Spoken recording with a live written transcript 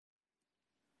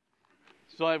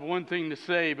So I have one thing to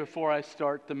say before I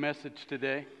start the message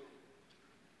today.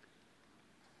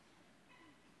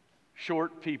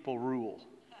 Short people rule.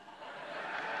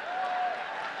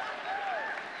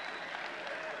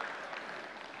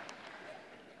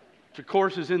 Which of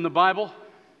course is in the Bible.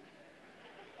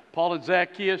 Paul and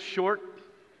Zacchaeus, short.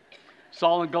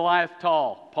 Saul and Goliath,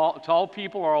 tall. Tall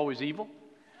people are always evil.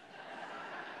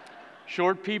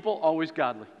 Short people, always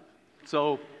godly.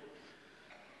 So,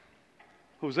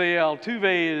 Hosea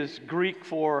Altuve is Greek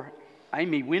for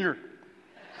I'm a winner.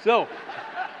 So,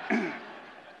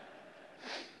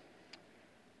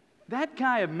 that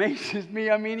guy amazes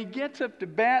me. I mean, he gets up to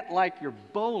bat like you're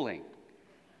bowling.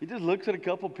 He just looks at a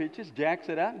couple pitches, jacks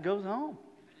it out, and goes home.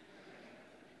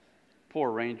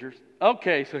 Poor Rangers.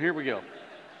 Okay, so here we go.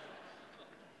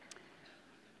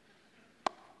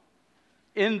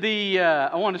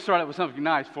 I want to start out with something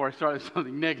nice before I start with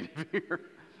something negative here.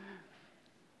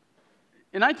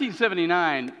 In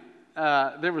 1979,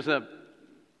 there was a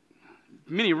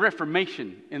mini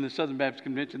reformation in the Southern Baptist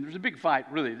Convention. There was a big fight,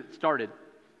 really, that started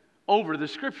over the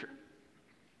Scripture.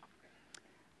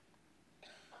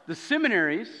 The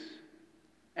seminaries,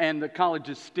 and the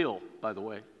colleges still, by the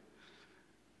way,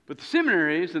 but the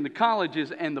seminaries and the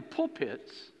colleges and the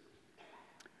pulpits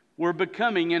were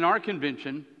becoming, in our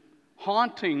convention,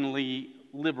 hauntingly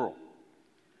liberal.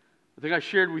 I think I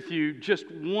shared with you just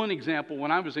one example.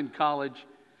 When I was in college,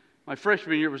 my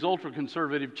freshman year was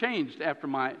ultra-conservative, changed after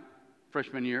my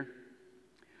freshman year.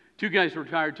 2 guys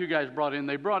retired, 2 guys brought in.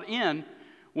 They brought in,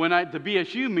 the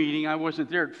BSU meeting, I wasn't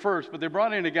there at first, but they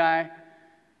brought in a guy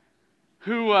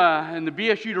who, and the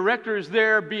BSU director is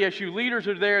there, BSU leaders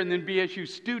are there, and then BSU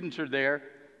students are there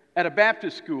at a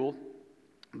Baptist school,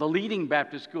 the leading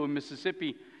Baptist school in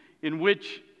Mississippi, in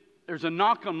which there's a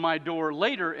knock on my door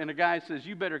later, and a guy says,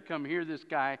 "You better come hear this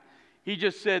guy. He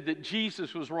just said that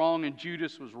Jesus was wrong and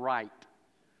Judas was right."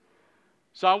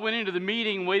 So I went into the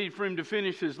meeting, waited for him to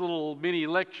finish his little mini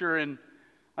lecture, and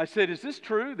I said, "Is this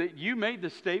true that you made the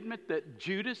statement that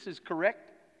Judas is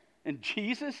correct and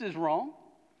Jesus is wrong?"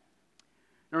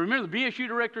 Now remember, the BSU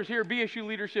director's here, BSU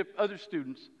leadership, other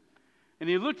students. And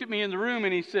he looked at me in the room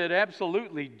and he said,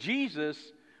 "Absolutely,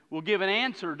 Jesus will give an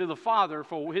answer to the Father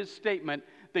for his statement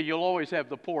that you'll always have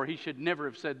the poor. He should never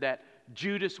have said that.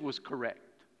 Judas was correct."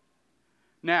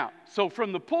 Now, so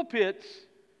from the pulpits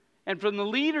and from the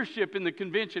leadership in the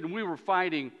convention, we were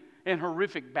fighting a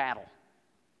horrific battle.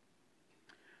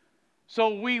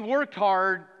 So we worked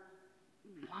hard.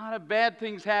 A lot of bad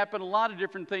things happened, a lot of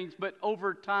different things, but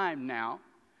over time now,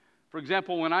 for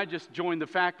example, when I just joined the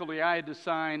faculty, I had to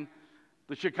sign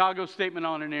the Chicago Statement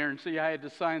on Inerrancy. I had to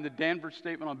sign the Denver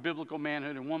Statement on Biblical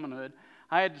Manhood and Womanhood.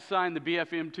 I had to sign the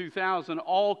BFM 2000,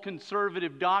 all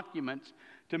conservative documents,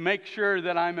 to make sure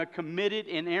that I'm a committed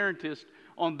inerrantist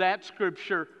on that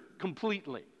scripture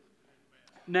completely.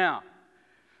 Now,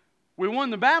 we won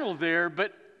the battle there,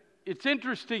 but it's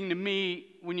interesting to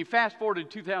me when you fast forward to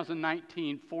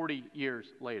 2019, 40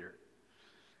 years later.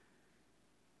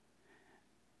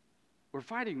 We're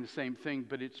fighting the same thing,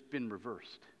 but it's been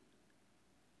reversed.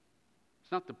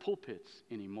 It's not the pulpits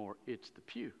anymore, it's the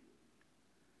pew.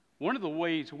 One of the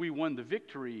ways we won the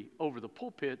victory over the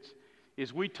pulpits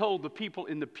is we told the people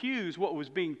in the pews what was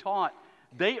being taught.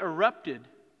 They erupted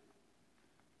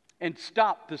and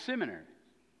stopped the seminary.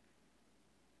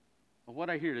 But what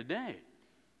I hear today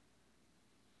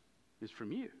is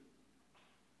from you.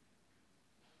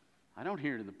 I don't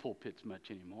hear it in the pulpits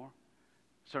much anymore.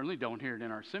 Certainly don't hear it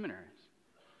in our seminaries.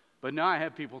 But now I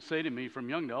have people say to me from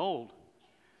young to old,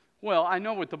 "Well, I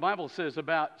know what the Bible says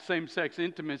about same-sex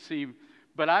intimacy,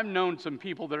 but I've known some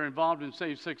people that are involved in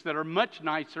same-sex that are much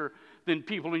nicer than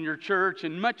people in your church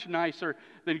and much nicer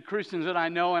than Christians that I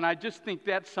know, and I just think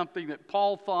that's something that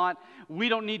Paul thought. We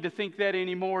don't need to think that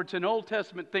anymore. It's an Old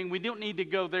Testament thing. We don't need to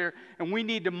go there, and we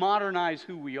need to modernize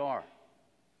who we are."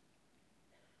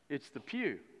 It's the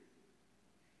pew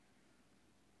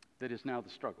that is now the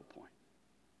struggle point.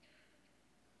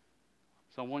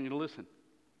 So I want you to listen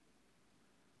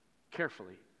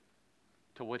carefully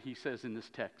to what he says in this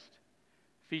text.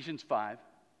 Ephesians 5,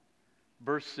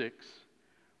 verse 6.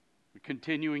 We're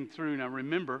continuing through. Now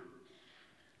remember,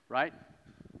 right?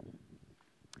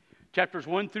 Chapters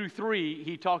 1 through 3,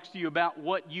 he talks to you about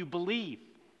what you believe.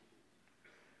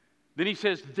 Then he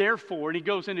says, therefore, and he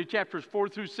goes into chapters 4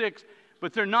 through 6,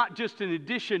 but they're not just an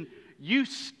addition. You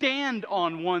stand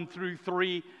on 1 through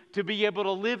 3 to be able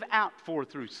to live out 4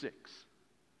 through 6.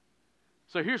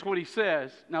 So here's what he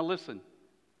says. Now listen.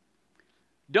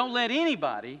 Don't let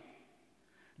anybody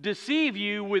deceive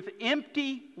you with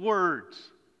empty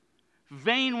words,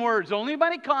 vain words. Don't let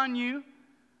anybody con you.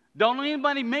 Don't let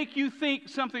anybody make you think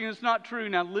something that's not true.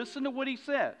 Now listen to what he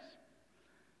says.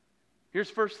 Here's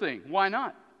the first thing. Why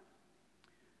not?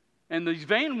 And these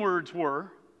vain words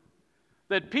were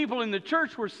that people in the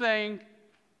church were saying,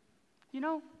 you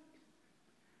know,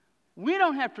 we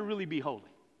don't have to really be holy.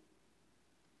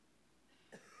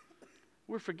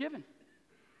 We're forgiven.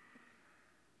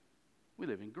 We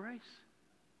live in grace.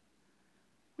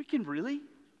 We can really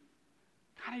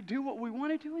kind of do what we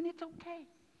want to do, and it's okay.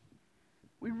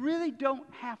 We really don't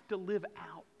have to live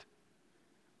out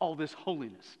all this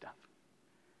holiness stuff.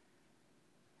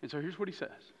 And so here's what he says.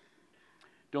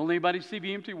 Don't let anybody see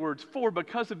the empty words. For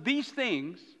because of these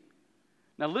things,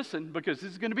 now listen, because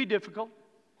this is going to be difficult.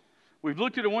 We've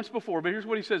looked at it once before, but here's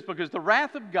what he says. Because the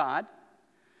wrath of God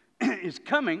is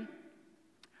coming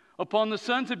upon the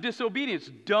sons of disobedience.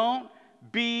 Don't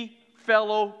be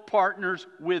fellow partners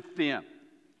with them.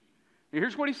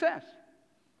 Here's what he says.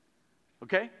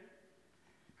 Okay?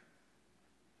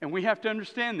 And we have to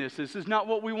understand this. This is not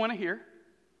what we want to hear.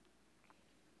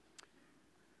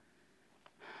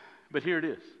 But here it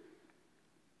is.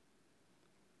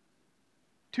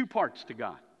 Two parts to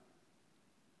God.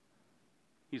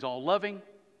 He's all loving.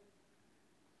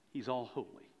 He's all holy.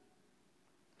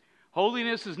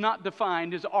 Holiness is not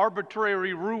defined as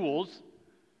arbitrary rules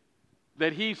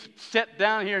that he's set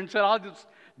down here and said, I'll just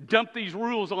dump these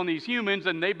rules on these humans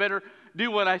and they better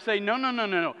do what I say.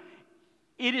 No.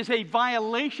 It is a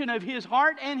violation of his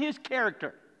heart and his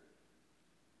character.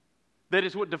 That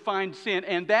is what defines sin.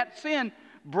 And that sin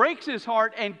breaks his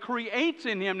heart and creates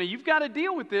in him. Now you've got to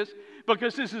deal with this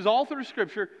because this is all through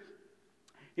Scripture.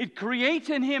 It creates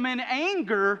in him an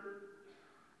anger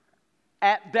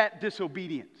at that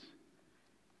disobedience.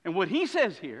 And what he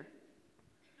says here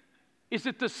is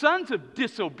that the sons of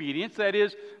disobedience, that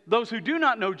is, those who do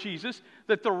not know Jesus,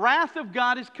 that the wrath of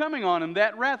God is coming on them.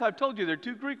 That wrath, I've told you, there are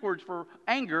two Greek words for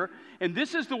anger, and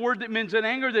this is the word that means an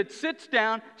anger that sits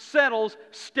down, settles,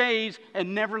 stays,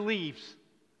 and never leaves.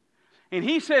 And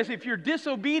he says if you're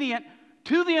disobedient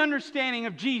to the understanding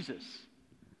of Jesus,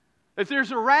 if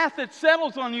there's a wrath that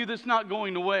settles on you that's not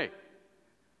going away.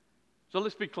 So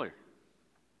let's be clear.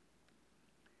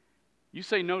 You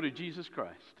say no to Jesus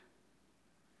Christ,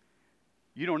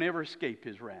 you don't ever escape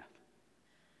his wrath.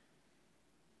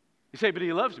 You say, but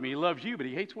he loves me, he loves you, but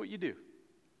he hates what you do.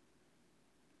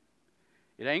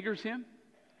 It angers him,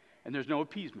 and there's no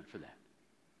appeasement for that.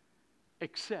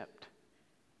 Except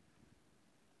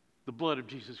the blood of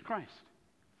Jesus Christ.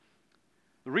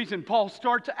 The reason Paul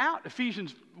starts out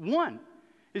Ephesians 1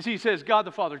 is he says, God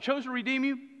the Father chose to redeem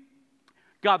you.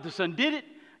 God the Son did it.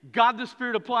 God the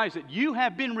Spirit applies it. You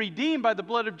have been redeemed by the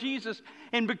blood of Jesus.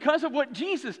 And because of what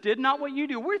Jesus did, not what you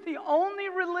do. We're the only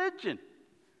religion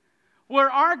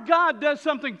where our God does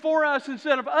something for us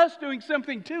instead of us doing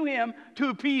something to him to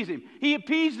appease him. He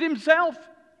appeased himself.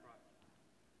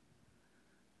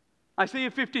 Isaiah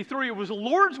 53, it was the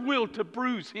Lord's will to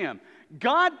bruise him.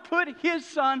 God put his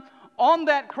Son on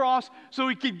that cross so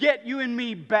he could get you and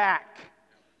me back.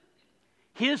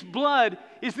 His blood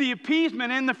is the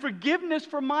appeasement and the forgiveness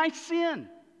for my sin.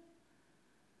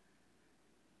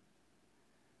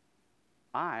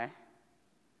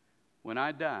 When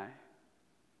I die,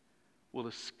 will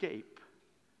escape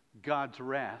God's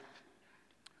wrath,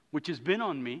 which has been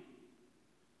on me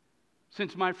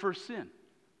since my first sin.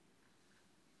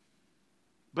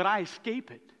 But I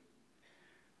escape it.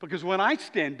 Because when I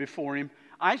stand before him,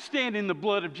 I stand in the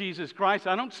blood of Jesus Christ.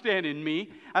 I don't stand in me.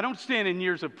 I don't stand in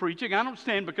years of preaching. I don't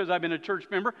stand because I've been a church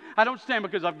member. I don't stand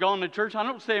because I've gone to church. I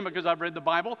don't stand because I've read the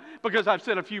Bible, because I've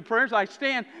said a few prayers. I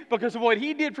stand because of what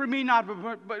he did for me, not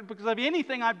because of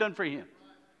anything I've done for him.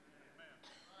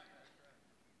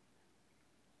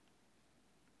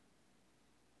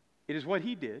 It is what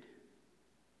he did.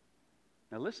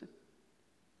 Now listen.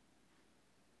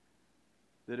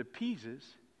 That appeases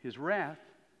his wrath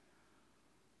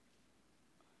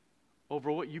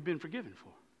over what you've been forgiven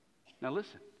for. Now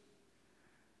listen.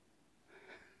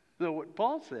 So what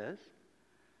Paul says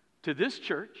to this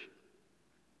church,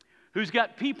 who's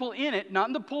got people in it, not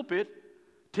in the pulpit.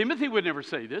 Timothy would never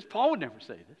say this. Paul would never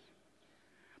say this.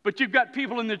 But you've got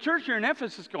people in the church here in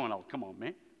Ephesus going, oh, come on,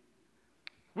 man.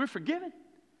 We're forgiven.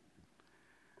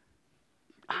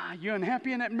 You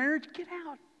unhappy in that marriage? Get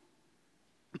out.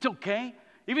 It's okay.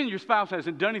 Even your spouse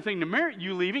hasn't done anything to merit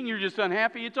you leaving. You're just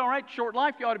unhappy. It's all right. Short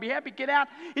life. You ought to be happy. Get out.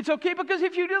 It's okay, because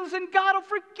if you do this, then God will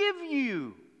forgive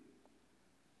you.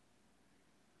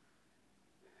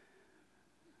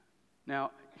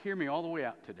 Now, hear me all the way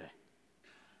out today.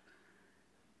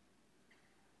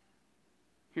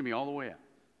 Hear me all the way out.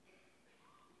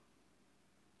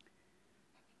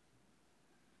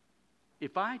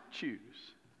 If I choose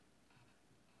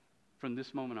from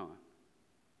this moment on,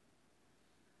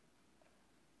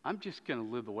 I'm just going to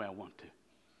live the way I want to.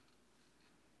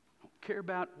 I don't care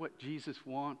about what Jesus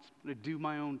wants. I'm going to do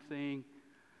my own thing.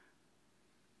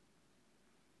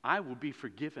 I will be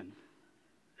forgiven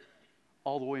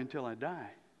all the way until I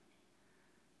die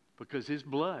because His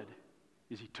blood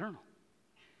is eternal.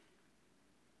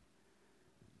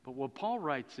 But what Paul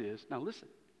writes is, now listen,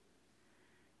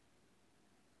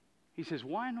 he says,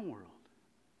 why in the world?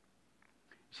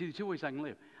 See, the two ways I can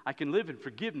live. I can live in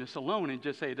forgiveness alone and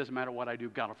just say, it doesn't matter what I do,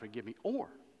 God will forgive me. Or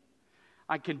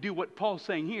I can do what Paul's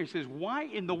saying here. He says, why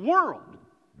in the world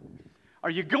are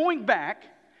you going back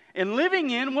and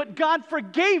living in what God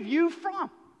forgave you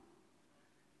from?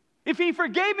 If He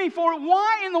forgave me for it,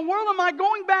 why in the world am I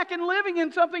going back and living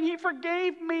in something He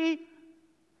forgave me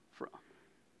from?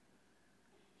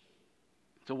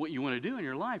 So what you want to do in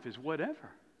your life is whatever.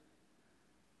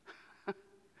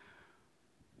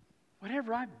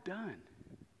 Whatever I've done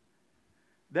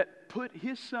that put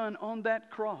His Son on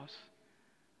that cross,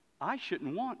 I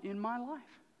shouldn't want in my life.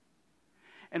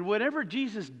 And whatever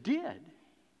Jesus did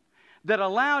that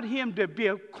allowed Him to be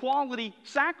a quality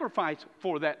sacrifice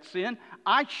for that sin,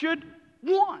 I should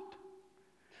want.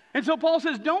 And so Paul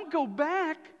says, don't go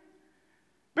back,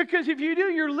 because if you do,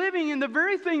 you're living in the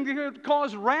very thing that could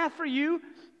cause wrath for you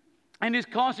and is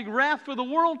causing wrath for the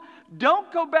world.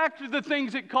 Don't go back to the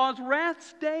things that cause wrath.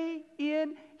 Stay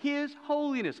in His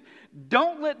holiness.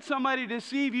 Don't let somebody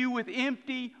deceive you with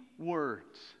empty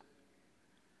words.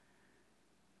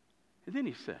 And then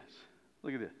he says,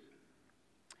 look at this.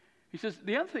 He says,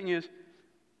 the other thing is,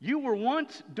 you were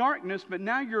once darkness, but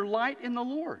now you're light in the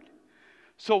Lord.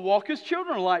 So walk as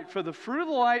children of light, for the fruit of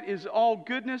the light is all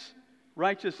goodness,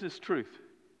 righteousness, truth.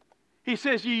 He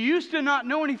says, you used to not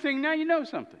know anything, now you know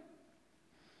something.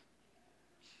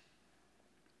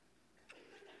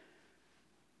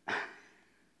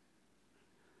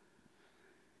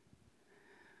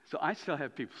 So I still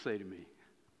have people say to me,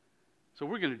 so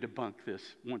we're going to debunk this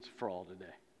once for all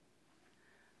today.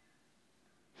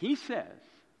 He says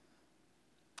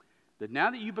that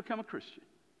now that you become a Christian,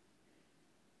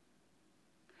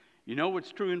 you know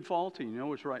what's true and false, and you know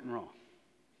what's right and wrong.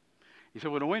 He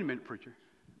said, well, wait a minute, preacher.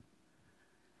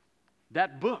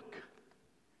 That book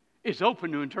is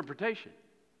open to interpretation.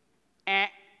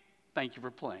 Thank you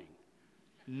for playing.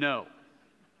 No.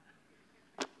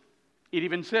 It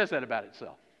even says that about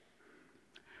itself.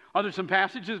 Are there some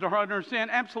passages that are hard to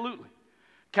understand? Absolutely.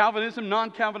 Calvinism,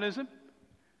 non-Calvinism,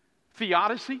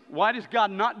 theodicy. Why does God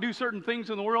not do certain things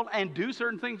in the world and do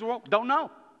certain things in the world? Don't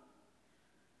know.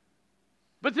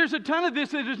 But there's a ton of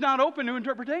this that is not open to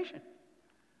interpretation.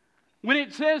 When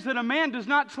it says that a man does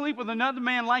not sleep with another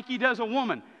man like he does a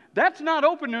woman, that's not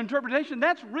open to interpretation.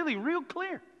 That's really real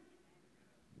clear.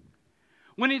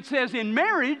 When it says in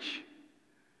marriage,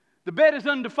 the bed is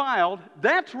undefiled,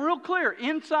 that's real clear.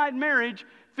 Inside marriage,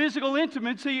 physical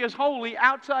intimacy is holy.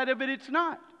 Outside of it, it's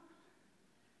not.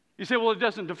 You say, well, it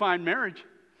doesn't define marriage.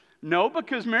 No,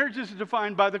 because marriage is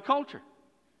defined by the culture.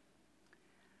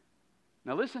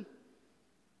 Now listen.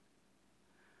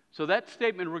 So that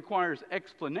statement requires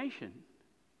explanation,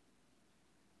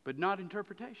 but not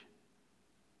interpretation.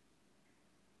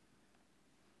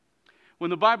 When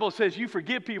the Bible says you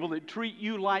forgive people that treat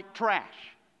you like trash,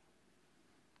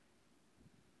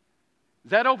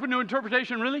 is that open to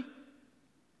interpretation, really?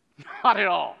 Not at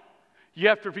all. You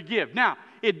have to forgive. Now,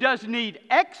 it does need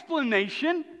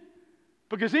explanation,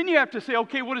 because then you have to say,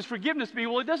 okay, what does forgiveness mean?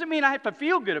 Well, it doesn't mean I have to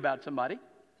feel good about somebody,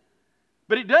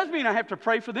 but it does mean I have to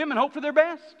pray for them and hope for their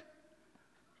best.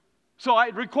 So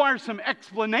it requires some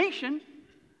explanation,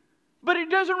 but it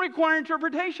doesn't require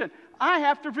interpretation. I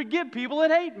have to forgive people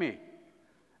that hate me.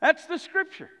 That's the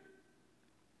Scripture.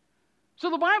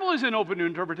 So the Bible isn't open to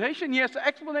interpretation. Yes,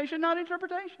 explanation, not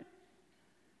interpretation.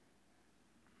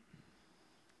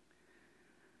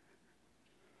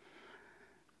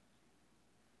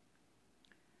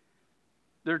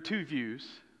 There are two views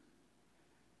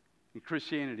in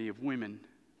Christianity of women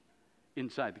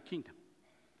inside the kingdom.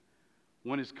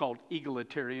 One is called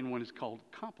egalitarian, one is called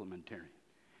complementarian.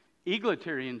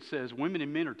 Egalitarian says women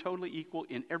and men are totally equal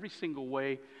in every single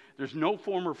way. There's no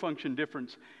form or function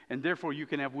difference, and therefore you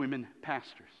can have women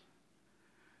pastors.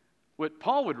 What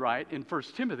Paul would write in 1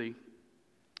 Timothy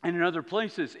and in other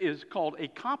places is called a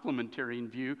complementarian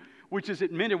view, which is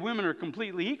that men and women are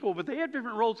completely equal, but they have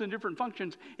different roles and different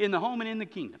functions in the home and in the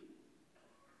kingdom.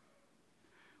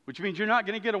 Which means you're not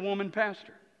going to get a woman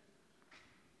pastor.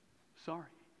 Sorry.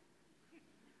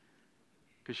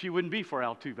 Because she wouldn't be for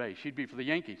Altuve. She'd be for the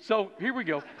Yankees. So here we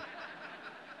go.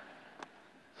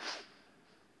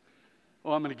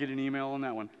 Oh, I'm going to get an email on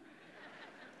that one.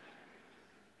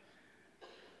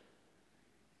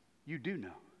 You do know.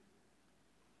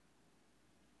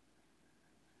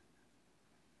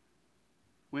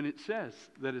 When it says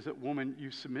that as a woman you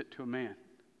submit to a man,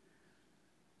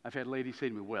 I've had ladies say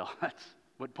to me, well, that's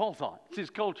what Paul thought. It's his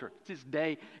culture. It's his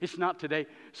day. It's not today,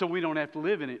 so we don't have to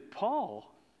live in it. Paul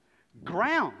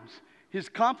grounds his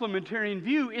complementarian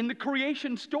view in the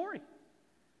creation story.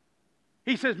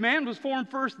 He says man was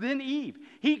formed first, then Eve.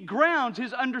 He grounds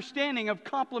his understanding of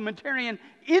complementarian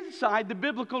inside the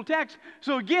biblical text.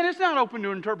 So again, it's not open to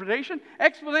interpretation.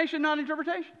 Explanation, not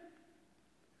interpretation.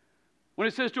 When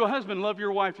it says to a husband, love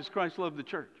your wife as Christ loved the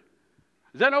church,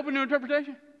 is that open to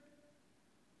interpretation?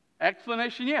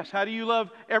 Explanation, yes. How do you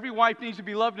love? Every wife needs to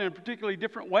be loved in a particularly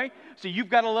different way. So you've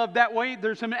got to love that way.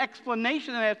 There's some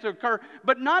explanation that has to occur,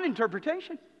 but not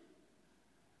interpretation.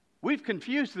 We've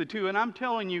confused the two, and I'm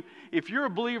telling you, if you're a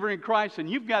believer in Christ and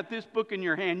you've got this book in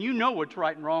your hand, you know what's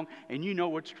right and wrong, and you know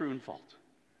what's true and false.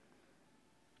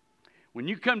 When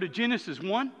you come to Genesis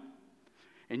 1,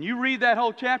 and you read that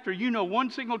whole chapter, you know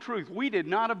one single truth. We did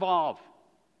not evolve.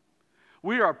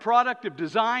 We are a product of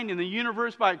design in the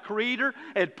universe by a creator,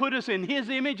 had put us in his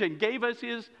image and gave us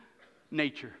his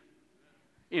nature.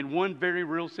 In one very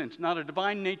real sense. Not a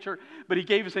divine nature, but he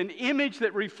gave us an image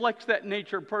that reflects that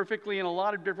nature perfectly in a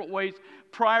lot of different ways.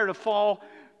 Prior to fall,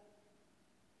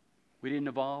 we didn't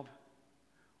evolve.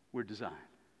 We're designed.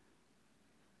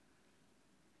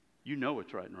 You know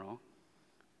what's right and wrong.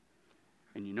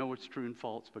 And you know what's true and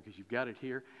false because you've got it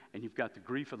here and you've got the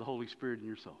grief of the Holy Spirit in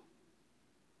your soul.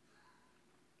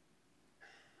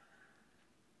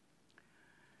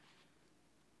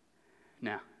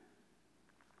 Now,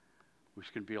 we're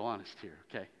just going to be honest here,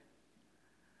 okay?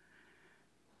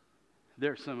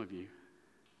 There are some of you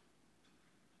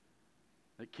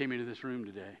that came into this room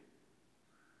today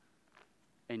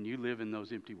and you live in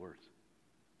those empty words.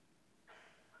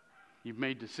 You've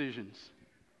made decisions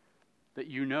that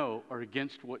you know are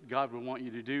against what God would want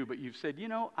you to do, but you've said,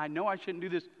 I know I shouldn't do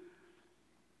this,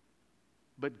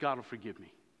 but God will forgive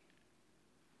me.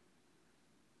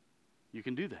 You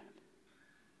can do that.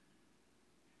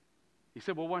 He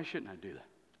said, well, why shouldn't I do that?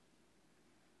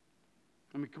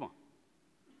 I mean, come on.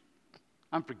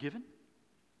 I'm forgiven.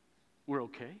 We're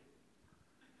okay.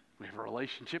 We have a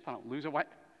relationship. I don't lose it.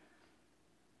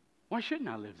 Why shouldn't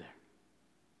I live there?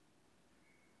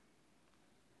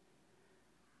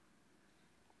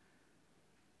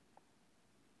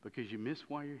 Because you miss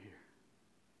why you're here.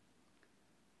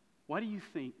 Why do you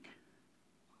think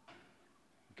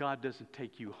God doesn't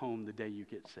take you home the day you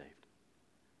get saved?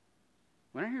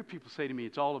 When I hear people say to me,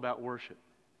 it's all about worship.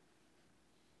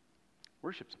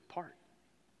 Worship's a part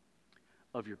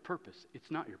of your purpose.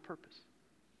 It's not your purpose.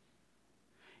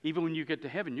 Even when you get to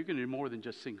heaven, you're going to do more than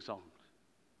just sing songs.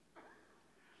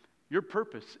 Your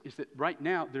purpose is that right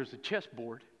now there's a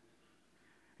chessboard,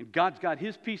 and God's got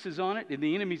his pieces on it, and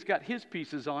the enemy's got his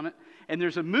pieces on it, and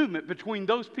there's a movement between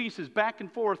those pieces back and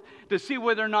forth to see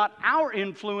whether or not our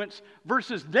influence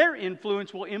versus their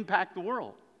influence will impact the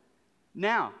world.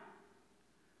 Now,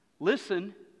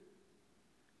 listen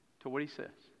to what he says.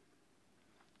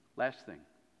 Last thing.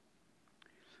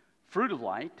 Fruit of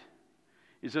light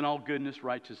is in all goodness,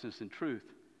 righteousness, and truth,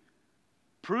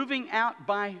 proving out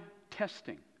by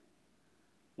testing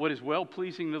what is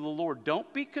well-pleasing to the Lord.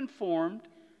 Don't be conformed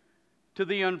to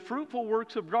the unfruitful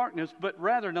works of darkness, but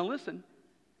rather, now listen,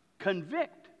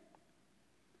 convict.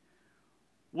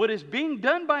 What is being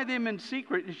done by them in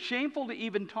secret is shameful to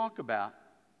even talk about,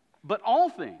 but all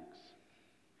things,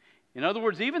 in other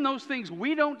words, even those things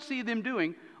we don't see them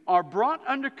doing, are brought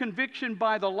under conviction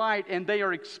by the light, and they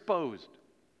are exposed.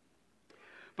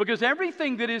 Because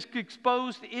everything that is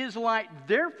exposed is light.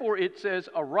 Therefore, it says,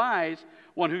 arise,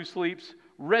 one who sleeps,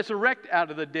 resurrect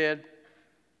out of the dead,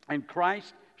 and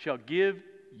Christ shall give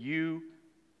you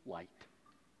light.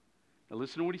 Now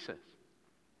listen to what he says.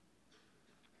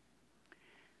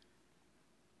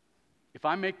 If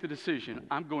I make the decision,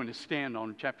 I'm going to stand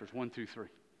on chapters 1 through 3.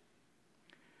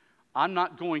 I'm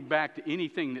not going back to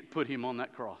anything that put him on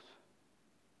that cross.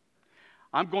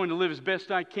 I'm going to live as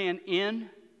best I can in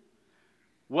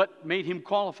what made him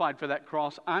qualified for that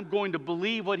cross. I'm going to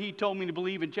believe what he told me to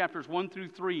believe in chapters 1 through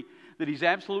 3, that he's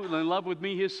absolutely in love with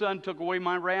me. His son took away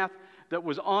my wrath that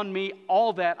was on me.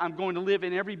 All that, I'm going to live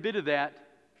in every bit of that.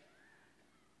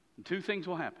 And two things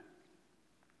will happen.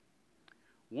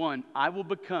 One, I will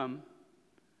become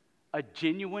a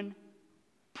genuine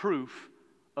proof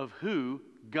of who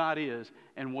God is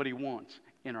and what he wants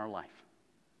in our life.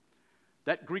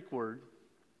 That Greek word,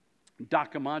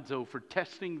 dokimazo, for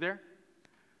testing there,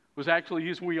 was actually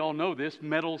used, we all know this.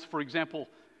 Metals, for example,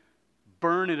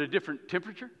 burn at a different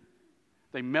temperature.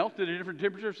 They melt at a different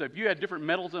temperature. So if you had different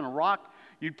metals in a rock,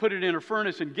 you'd put it in a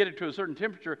furnace and get it to a certain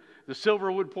temperature, the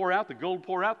silver would pour out, the gold would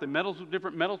pour out,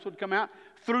 different metals would come out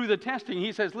through the testing.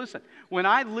 He says, listen, when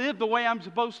I live the way I'm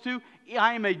supposed to,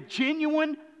 I am a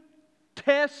genuine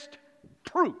test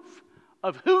proof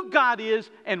of who God is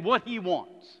and what He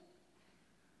wants.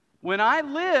 When I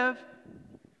live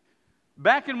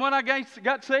back in what I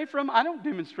got saved from, I don't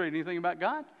demonstrate anything about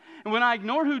God. And when I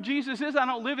ignore who Jesus is, I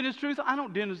don't live in His truth, I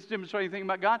don't demonstrate anything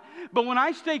about God. But when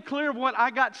I stay clear of what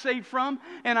I got saved from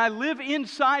and I live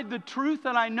inside the truth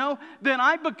that I know, then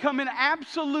I become an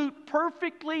absolute,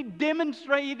 perfectly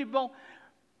demonstratable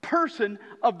person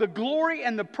of the glory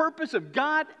and the purpose of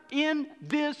God in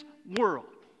this world.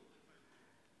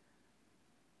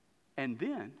 And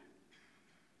then,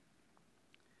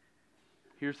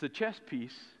 here's the chess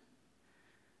piece.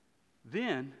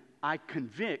 Then I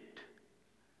convict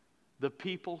the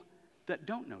people that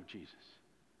don't know Jesus.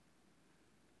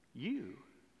 You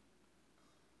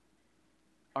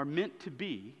are meant to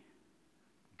be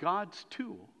God's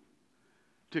tool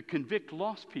to convict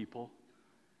lost people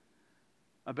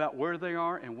about where they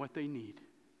are and what they need.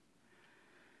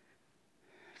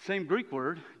 Same Greek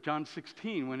word, John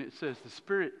 16, when it says the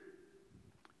Spirit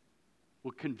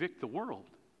will convict the world.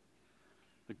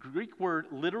 The Greek word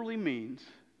literally means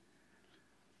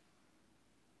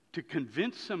to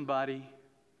convince somebody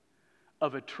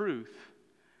of a truth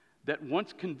that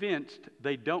once convinced,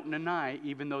 they don't deny,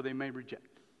 even though they may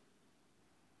reject.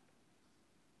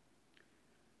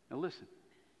 Now listen.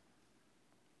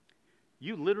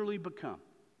 You literally become,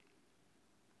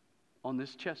 on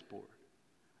this chessboard,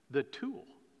 the tool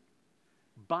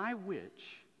by which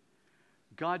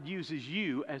God uses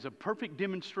you as a perfect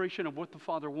demonstration of what the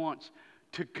Father wants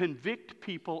to convict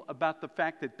people about the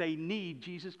fact that they need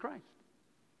Jesus Christ.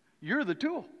 You're the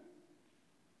tool.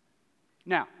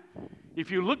 Now,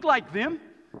 if you look like them,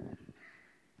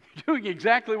 doing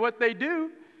exactly what they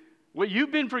do, what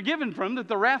you've been forgiven from, that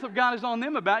the wrath of God is on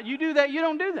them about, you do that, you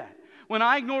don't do that. When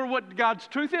I ignore what God's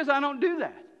truth is, I don't do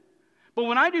that. But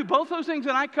when I do both those things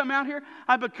and I come out here,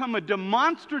 I become a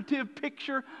demonstrative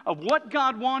picture of what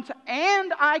God wants,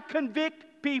 and I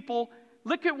convict people.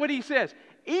 Look at what he says.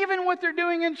 Even what they're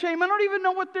doing in shame, I don't even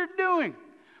know what they're doing.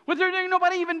 What they're doing,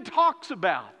 nobody even talks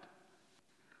about.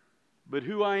 But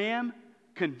who I am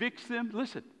convicts them,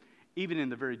 listen, even in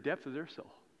the very depth of their soul.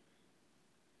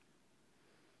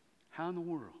 How in the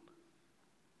world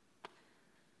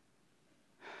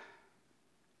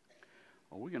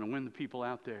are we going to win the people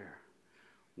out there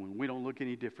when we don't look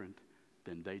any different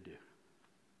than they do?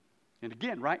 And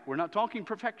again, right, we're not talking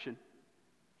perfection,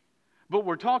 but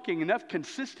we're talking enough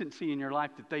consistency in your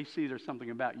life that they see there's something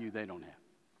about you they don't have.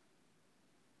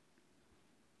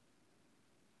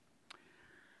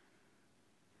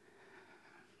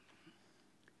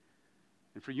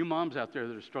 And for you moms out there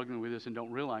that are struggling with this and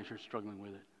don't realize you're struggling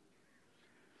with it,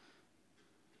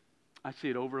 I see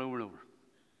it over and over and over.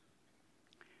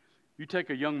 You take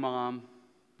a young mom,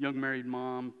 young married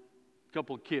mom,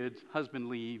 couple of kids, husband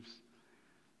leaves,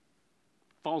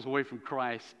 falls away from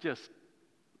Christ, just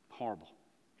horrible.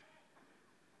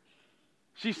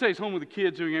 She stays home with the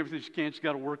kids, doing everything she can. She's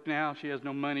got to work now. She has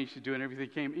no money. She's doing everything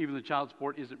she can. Even the child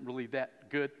support isn't really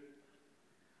that good.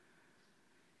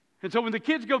 And so when the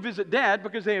kids go visit Dad,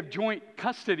 because they have joint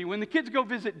custody, when the kids go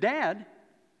visit Dad,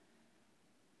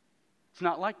 it's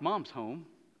not like Mom's home,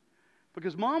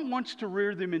 because Mom wants to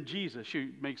rear them in Jesus. She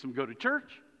makes them go to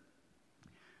church,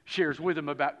 shares with them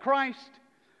about Christ.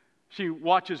 She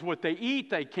watches what they eat.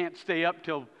 They can't stay up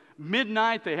till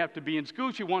midnight. They have to be in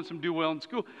school. She wants them to do well in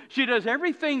school. She does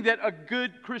everything that a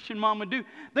good Christian mom would do.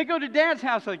 They go to Dad's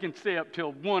house. They can stay up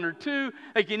till 1 or 2.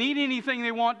 They can eat anything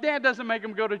they want. Dad doesn't make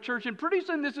them go to church. And pretty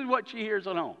soon this is what she hears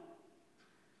at home.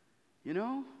 You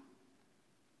know,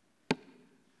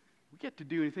 we get to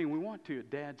do anything we want to at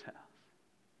Dad's house.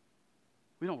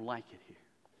 We don't like it here.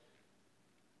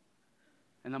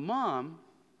 And the mom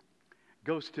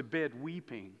goes to bed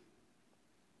weeping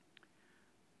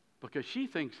because she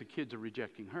thinks the kids are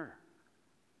rejecting her.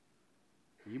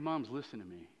 You moms, listen to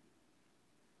me.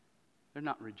 They're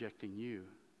not rejecting you.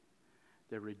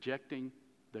 They're rejecting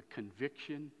the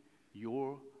conviction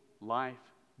your life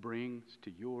brings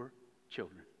to your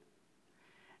children.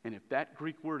 And if that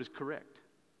Greek word is correct,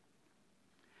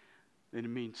 then it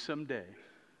means someday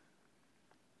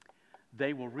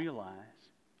they will realize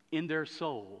in their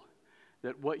soul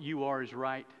that what you are is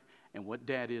right and what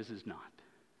Dad is not.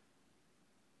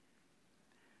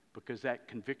 Because that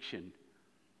conviction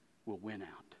will win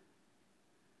out.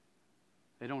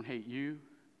 They don't hate you.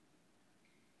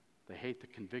 They hate the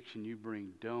conviction you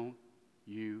bring. Don't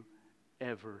you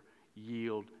ever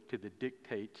yield to the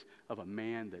dictates of a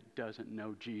man that doesn't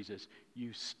know Jesus.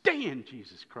 You stay in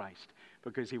Jesus Christ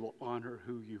because he will honor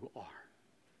who you are.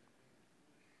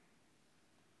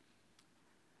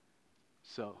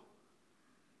 So,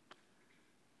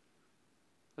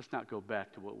 let's not go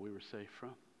back to what we were saved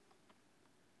from.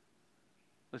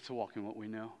 Let's walk in what we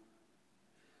know.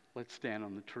 Let's stand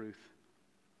on the truth.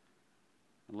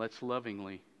 And let's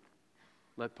lovingly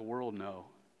let the world know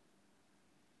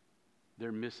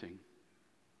they're missing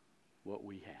what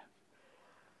we have.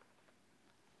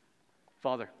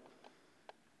 Father,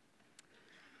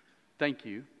 thank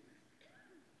you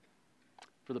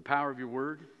for the power of your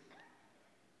word,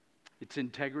 its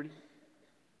integrity,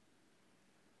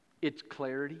 its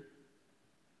clarity,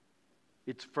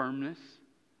 its firmness,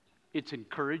 its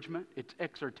encouragement, its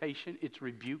exhortation, its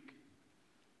rebuke.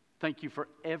 Thank you for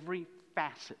every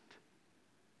facet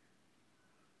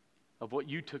of what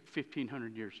you took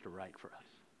 1,500 years to write for us.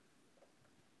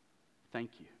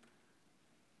 Thank you.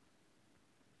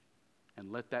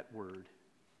 And let that word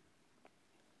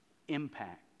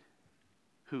impact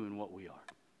who and what we are.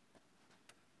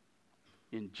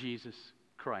 In Jesus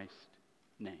Christ's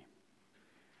name.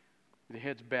 With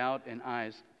heads bowed and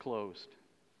eyes closed.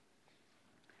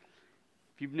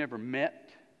 If you've never met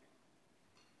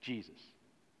Jesus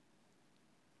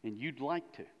and you'd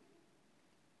like to,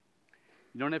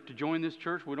 you don't have to join this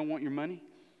church. We don't want your money.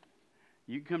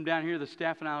 You can come down here. The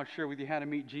staff and I will share with you how to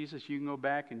meet Jesus. You can go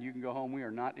back and you can go home. We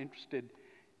are not interested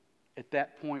at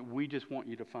that point. We just want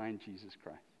you to find Jesus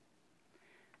Christ.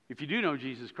 If you do know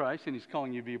Jesus Christ and he's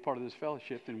calling you to be a part of this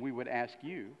fellowship, then we would ask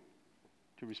you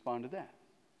to respond to that.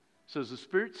 So as the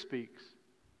Spirit speaks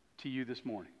to you this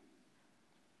morning,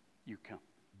 you come.